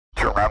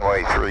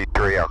runway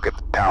 33. I'll get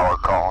the tower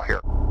call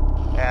here.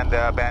 And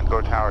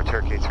Bangor Tower,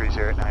 Cherokee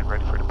 309,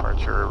 ready for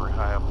departure.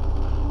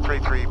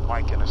 33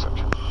 Mike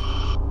interception.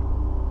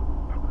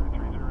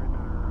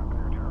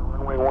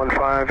 Runway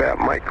 15 at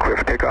Mike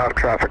Cliff, takeoff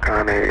traffic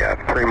on a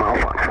 3 mile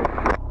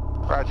flight.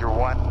 Roger,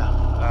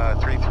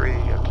 133,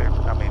 clear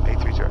for,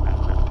 A309,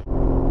 clear.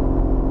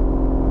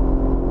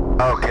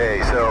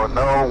 Okay, so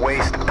no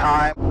waste of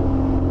time.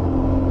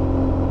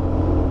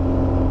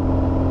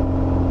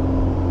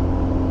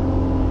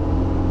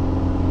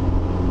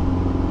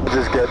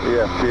 Just get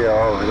the FPL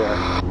over there.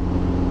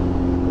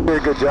 Did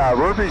a good job.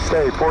 Ruby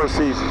Stay, 4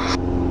 seasons.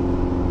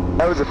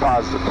 That was a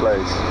positive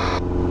place.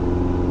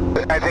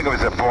 I think it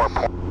was a 4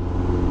 point.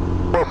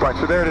 4 points,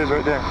 so there it is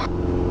right there.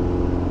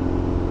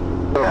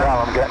 No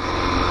problem getting.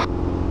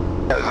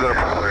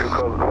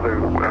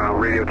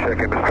 Radio check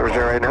in, Mr.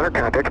 089,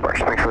 contact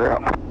departure. Thanks for your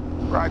help.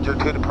 Roger,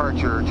 to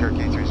departure,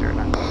 Cherokee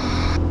 309.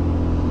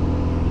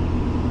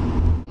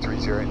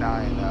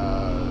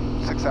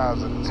 309,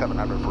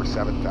 6,700 for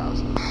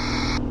 7,000.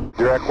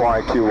 Direct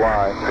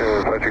YQY.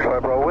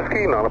 565 Bravo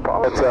Whiskey, not a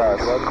problem. That's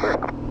us.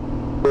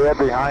 They had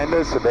behind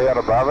us, and they had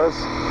above us,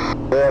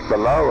 they had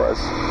below us.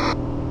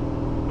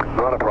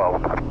 Not a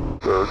problem.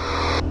 Good.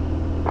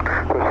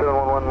 So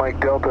 711 Mike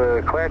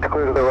Delta, clear to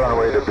clear to the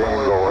runway to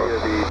Bangor.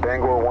 The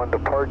Bangor 1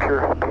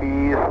 departure,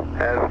 P's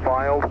as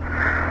filed,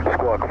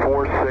 squawk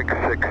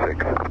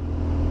 4666.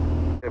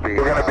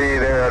 We're going to be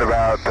there at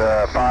about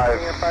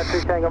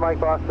 53 Tango Mike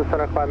Boston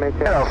Center, climb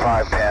maintain.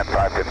 5:10,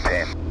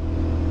 5:15.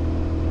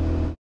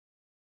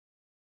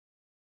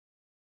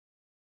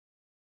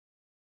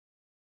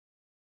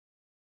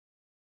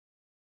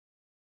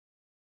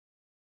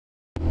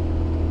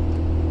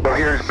 So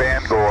here's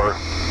Bangor.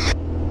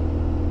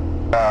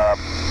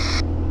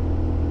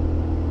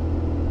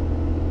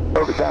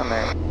 Over down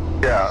there.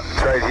 Yeah,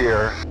 it's right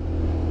here.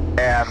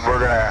 And we're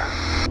gonna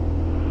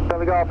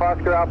Southern Golf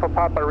Oscar Alpha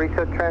Papa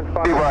reset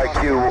transponder.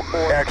 BYQ,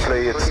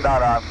 actually it's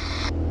not on,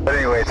 but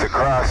anyway, it's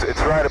across,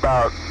 it's right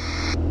about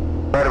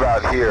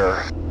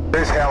here.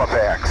 There's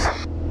Halifax.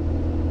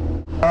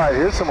 Alright,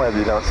 here's some weather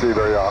you don't see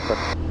very often.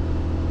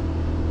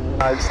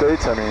 United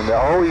States, I mean, the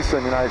whole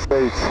eastern United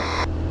States.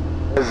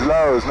 There's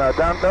lows. Now,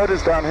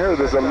 notice down here,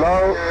 there's a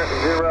low.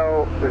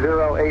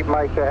 008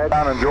 Mike ahead.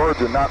 Down in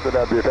Georgia, not that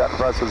that'd be that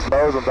much. There's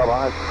lows on top of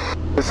high.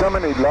 There's so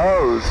many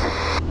lows.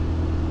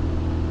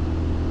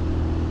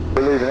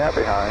 We're leaving that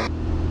behind.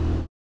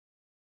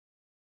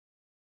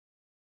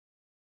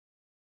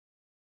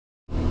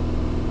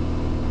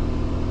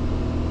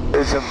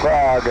 There's some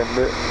fog in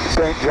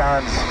St.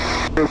 John's,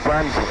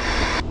 Newfoundland.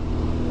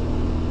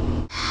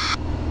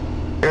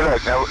 Here,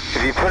 look, now,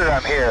 if you put it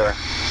on here,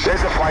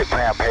 there's a flight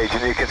plan page,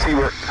 and you can see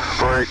where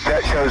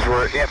that shows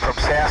we're in from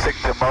Sasek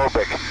to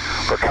Mobic.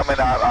 We're coming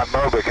out on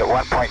Mobic at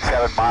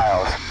 1.7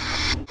 miles,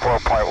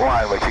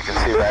 4.1, which you can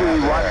see right there.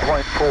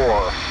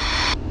 1.4.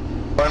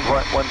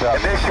 1.1.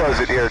 And this shows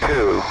it here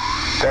too.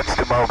 That's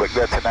to Mobic.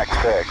 That's the next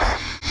fix.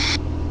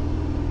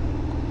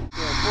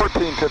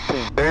 14,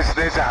 15. There's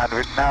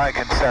 100. Now I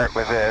can start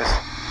with this.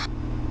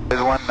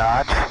 There's 1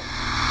 notch.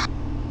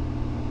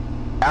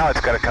 Now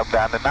it's got to come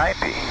down to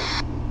 90.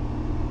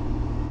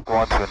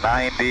 Going to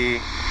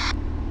 90.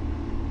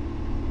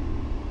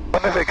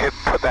 Wonder if they could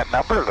put that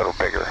number a little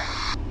bigger.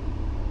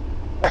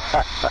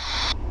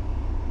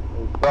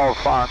 12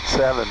 font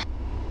 7.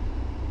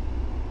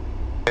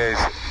 There's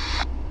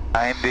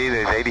 90,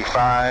 there's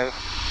 85.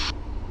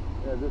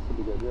 Yeah, this will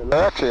be good. Yeah,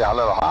 they're actually a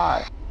little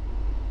high.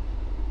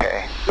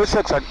 Okay. This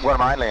looks like one of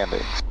my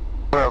landings.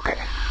 We're okay.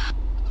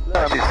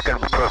 That's just going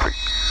to be perfect.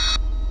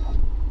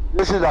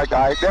 This is like,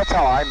 that's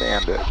how I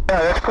manned it.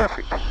 Yeah, that's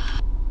perfect.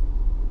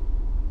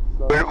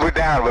 So, We're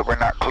down, but we're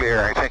not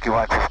clear. I think he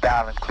wants us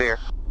down and clear.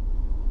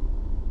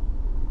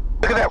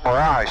 Look at that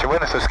mirage. I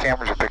wonder if those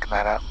cameras are picking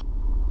that up.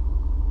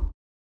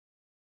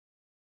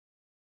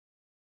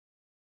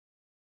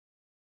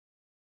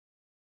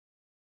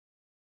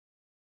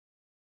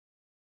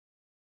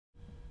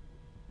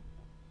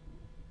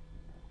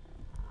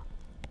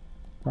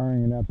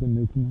 firing it up in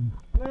Newfoundland.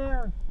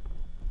 Clear!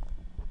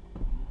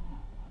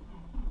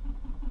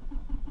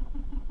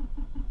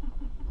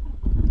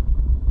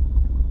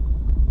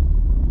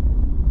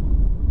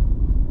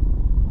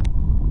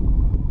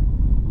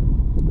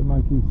 Got the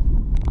monkeys.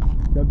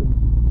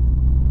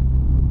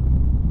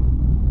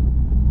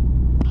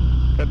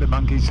 Got the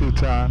monkey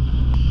suits on.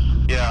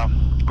 Yeah,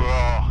 we're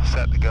all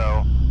set to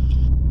go.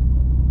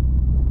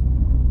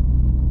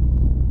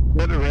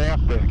 Got a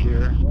ramp back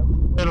here. Yep.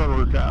 It'll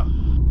work out.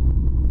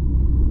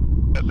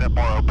 Got that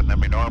more open than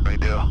we normally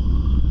do.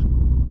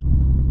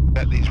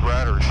 Got these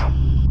rudders.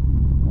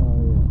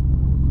 Oh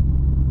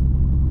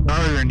yeah.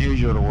 Harder than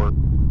usual to work.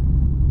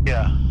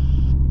 Yeah.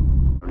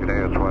 Today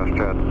it's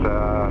WestJet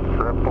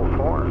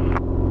 444.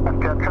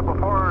 WestJet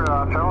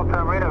 444, Charles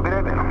Tom Radio, good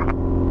evening.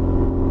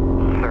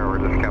 Sir, we're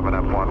just coming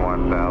up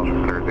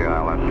 11,000, cleared the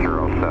island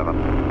 07.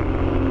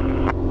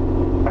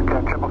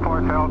 WestJet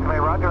 444, Charles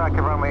Tom Roger,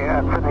 active runway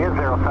at Sydney is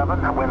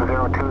 07, wind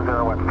 020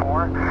 at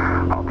 4,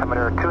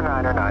 altimeter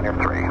 299er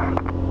 3.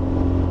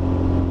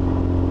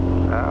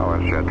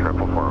 Westjet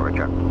 444, would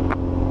you?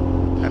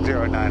 And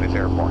 09 is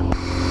airborne.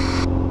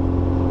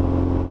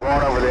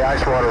 Going over the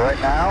ice water right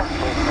now.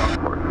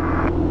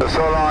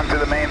 So long to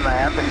the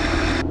mainland.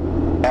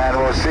 And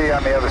we'll see you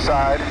on the other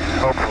side,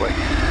 hopefully.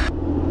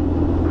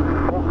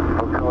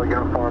 Hotel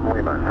Uniform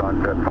Lima,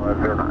 Sunset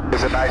 509.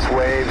 There's a nice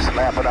waves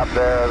lapping up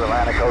there, the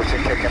Atlantic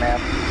Ocean kicking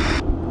in.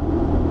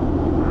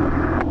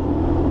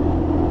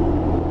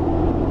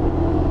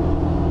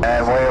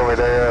 And way over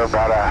there,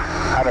 about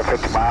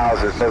 150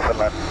 miles is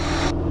Newfoundland.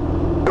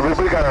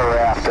 We got a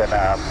raft, and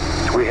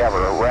we have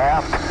a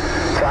raft.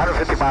 So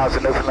 150 miles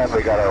in Newfoundland,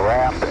 we got a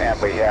raft, and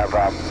we have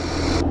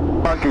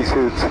monkey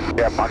suits.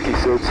 We have monkey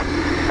suits.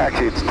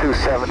 Actually, it's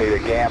 270 to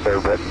Gander,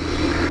 but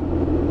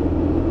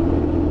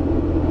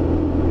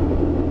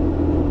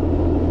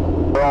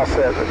we're all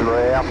set with the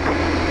raft.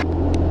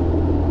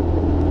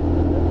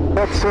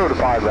 That's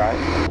certified, right?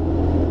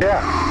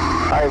 Yeah,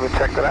 I even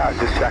checked it out.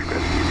 Just checked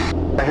it.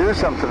 And here's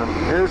something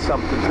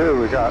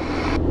too.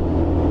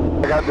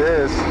 I got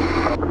this.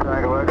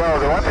 Well,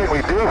 the one thing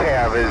we do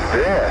have is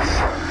this.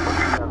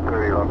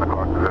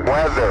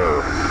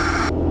 Weather.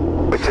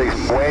 Which is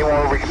way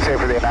more we can say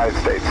for the United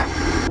States.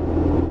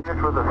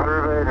 Finished with the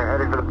survey and you're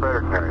heading for the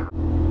Predator area.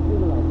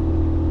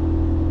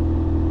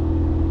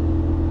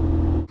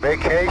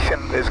 Vacation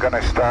is going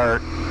to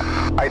start,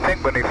 I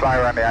think, when we fly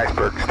around the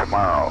icebergs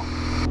tomorrow.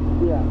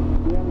 Yeah.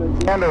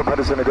 Gander put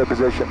us in a good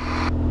position.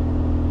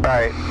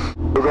 Right.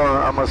 We're going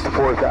almost to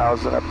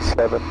 4,000 up to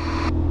 7.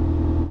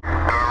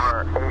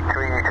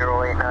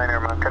 83089 or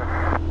Moncton.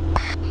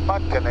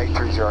 Moncton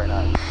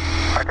 83089.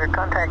 Roger,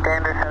 contact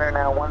Gander Center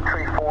now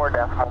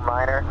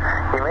 134.9er.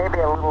 You may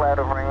be a little out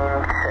of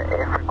range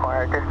if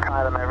required. Just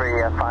try them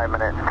every 5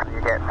 minutes until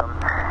you get them.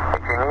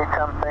 If you need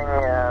something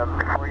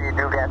before you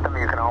do get them,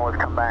 you can always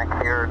come back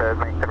here to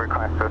make the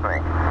request with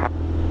me.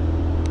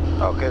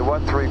 Okay,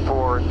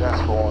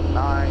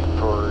 134.9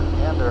 for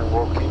Gander, and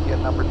we'll keep you at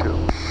number 2.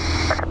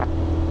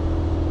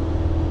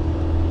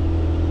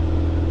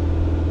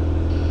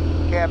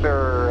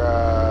 Gander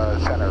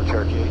Center,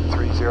 Cherokee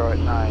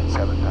 830 at 9,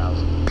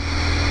 7,000.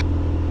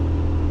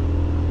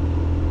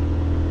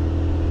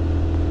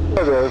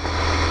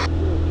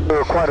 They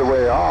were quite a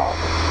way off.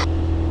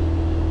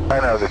 I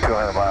know, the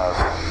 200 miles.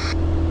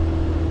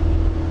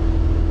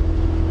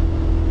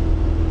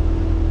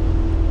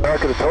 I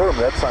could have told them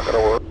that's not going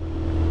to work.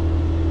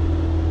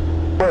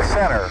 What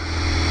center?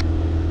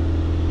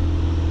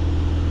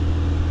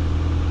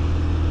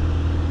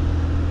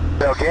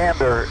 Now,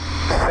 Gander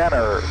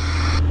Center,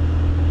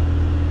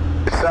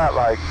 it's not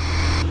like,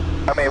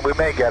 I mean, we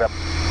may get them.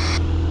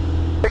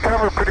 They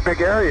cover a pretty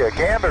big area.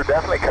 Gander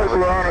definitely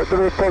covers.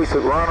 Let's face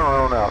it, we're on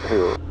our own out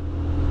here.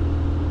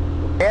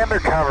 Gander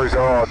covers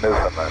all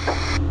Newfoundland.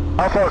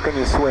 How far can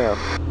you swim?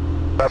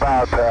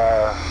 About,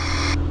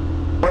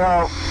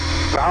 well,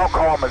 how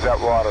calm is that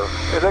water?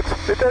 It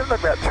doesn't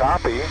look that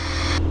choppy.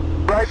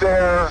 Right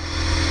there,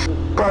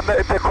 but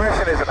the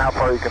question isn't how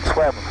far you can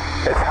swim,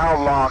 it's how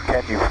long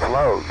can you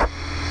float.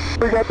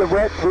 I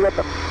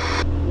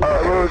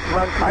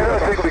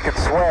don't think we can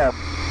swim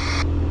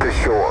to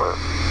shore.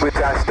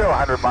 It's still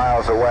 100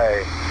 miles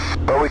away,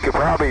 but we could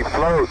probably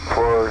float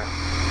for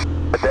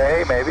a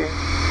day, maybe.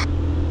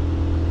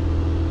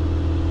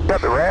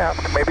 Got the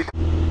raft, maybe.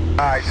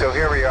 Alright, so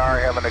here we are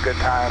having a good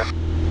time.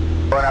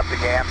 Going up to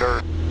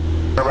Gander.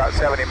 We're about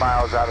 70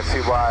 miles out of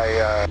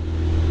CYQY.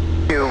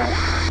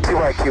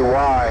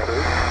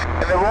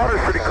 And the water's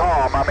pretty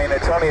calm. I mean,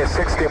 it's only a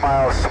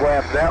 60-mile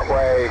swim that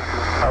way,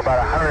 or about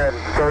a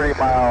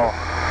 130-mile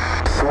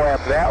swim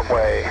that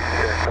way.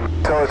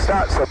 So it's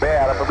not so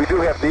bad. I mean, we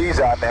do have these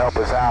on to help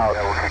us out.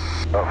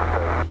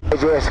 I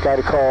just got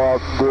to call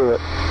out and do it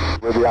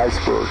with the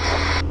icebergs.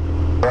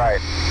 Right.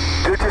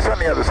 Dude, just on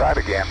the other side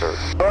of Gander.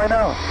 Oh, I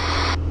know.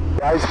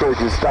 The iceberg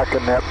is stuck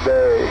in that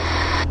bay.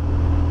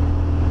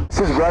 This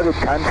is rugged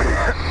country.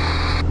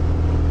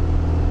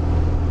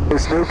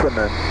 It's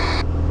Newfoundland.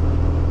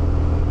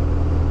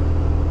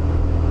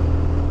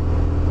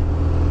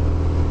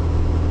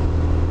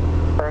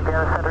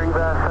 Gander Center,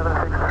 EVA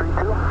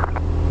 7632.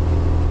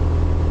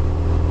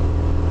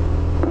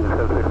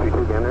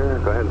 7632, Gander,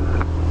 go ahead.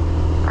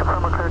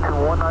 Confirm we're clear to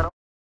 190.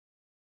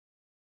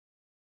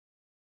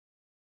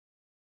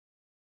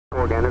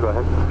 4 Gander, go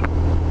ahead.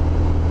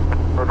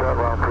 Roger,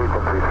 round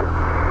frequency, sir.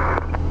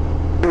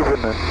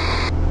 Newfoundland.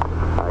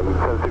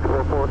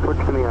 7644,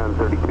 switch to me on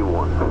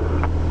 321.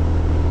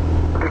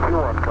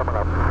 321, coming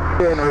up.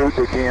 En route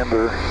to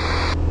Gander.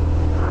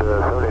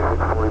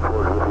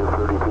 7644 is with you,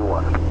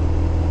 321.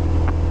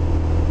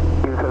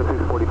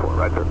 7644,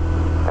 right, sir.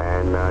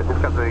 And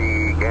just got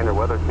the Gander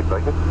weather, if you'd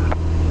like it.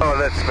 Oh,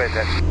 that's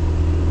fantastic.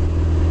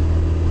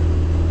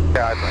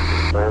 Yeah, I'd like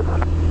it. Go ahead.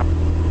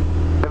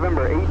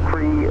 November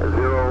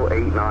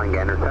 83089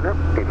 Gander Center,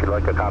 if you'd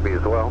like a copy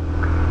as well.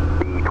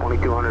 The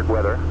 2200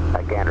 weather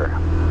at Gander.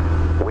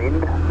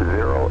 Wind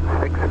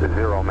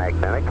 060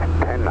 magnetic,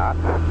 10 knots.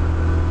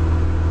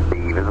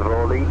 The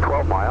visibility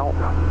 12 miles.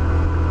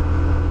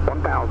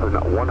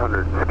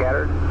 1,100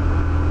 scattered.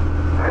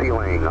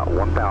 Ceiling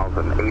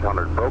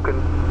 1,800 broken.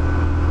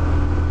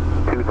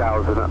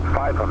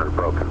 2,500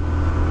 broken.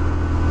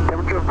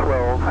 Temperature of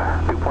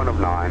 12, dew point of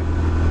 9,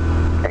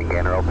 and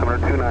Gander altimeter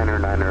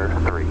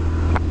 299er3.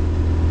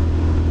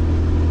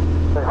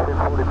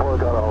 644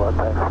 got all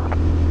that, thanks.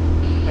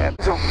 And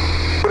so,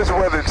 what does the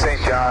weather in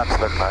St. John's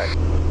look like?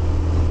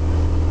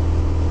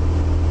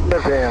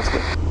 Have to ask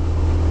it.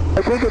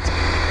 I think it's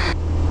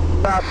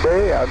not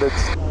bad.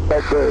 It's not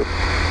that good.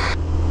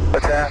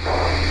 What's that?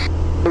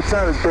 It's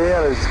not as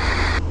bad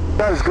as,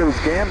 not as good as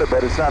Gander,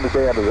 but it's not as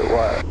bad as it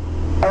was.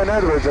 In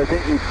other words, I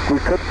think we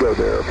could go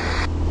there.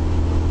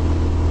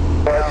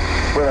 But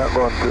we're not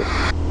going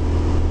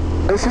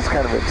to. This is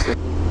kind of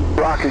interesting.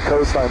 Rocky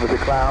coastline with the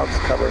clouds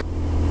covered.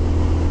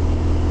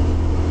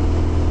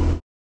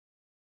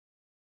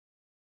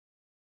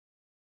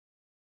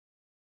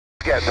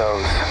 Get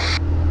those.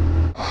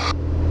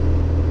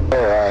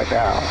 All right,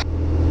 now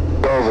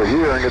go over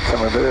here and get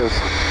some of this.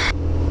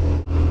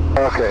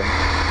 Okay,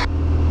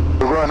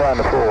 we're going down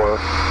to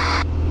 4.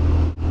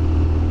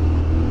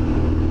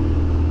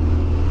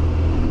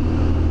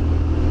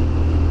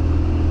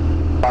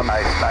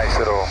 Nice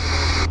little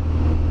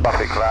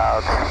fluffy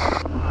clouds.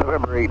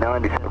 November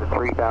 897,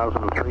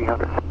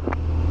 3,300.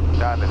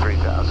 Down to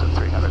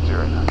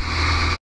 3,300.